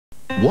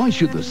Why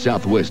should the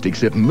Southwest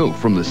accept milk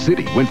from the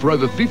city when for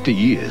over 50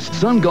 years,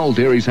 Sungold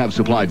dairies have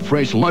supplied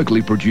fresh,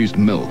 locally produced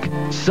milk?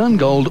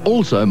 Sungold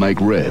also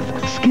make Rev,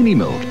 Skinny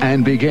Milk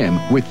and Big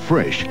M with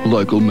fresh,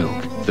 local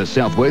milk. The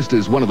Southwest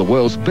is one of the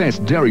world's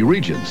best dairy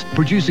regions,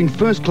 producing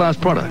first-class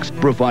products,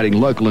 providing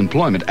local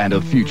employment and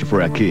a future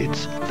for our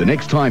kids. The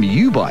next time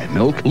you buy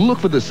milk, look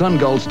for the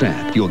Sungold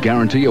stamp, your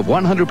guarantee of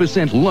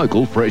 100%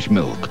 local fresh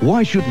milk.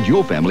 Why shouldn't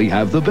your family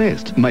have the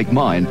best? Make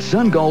mine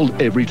Sungold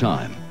every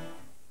time.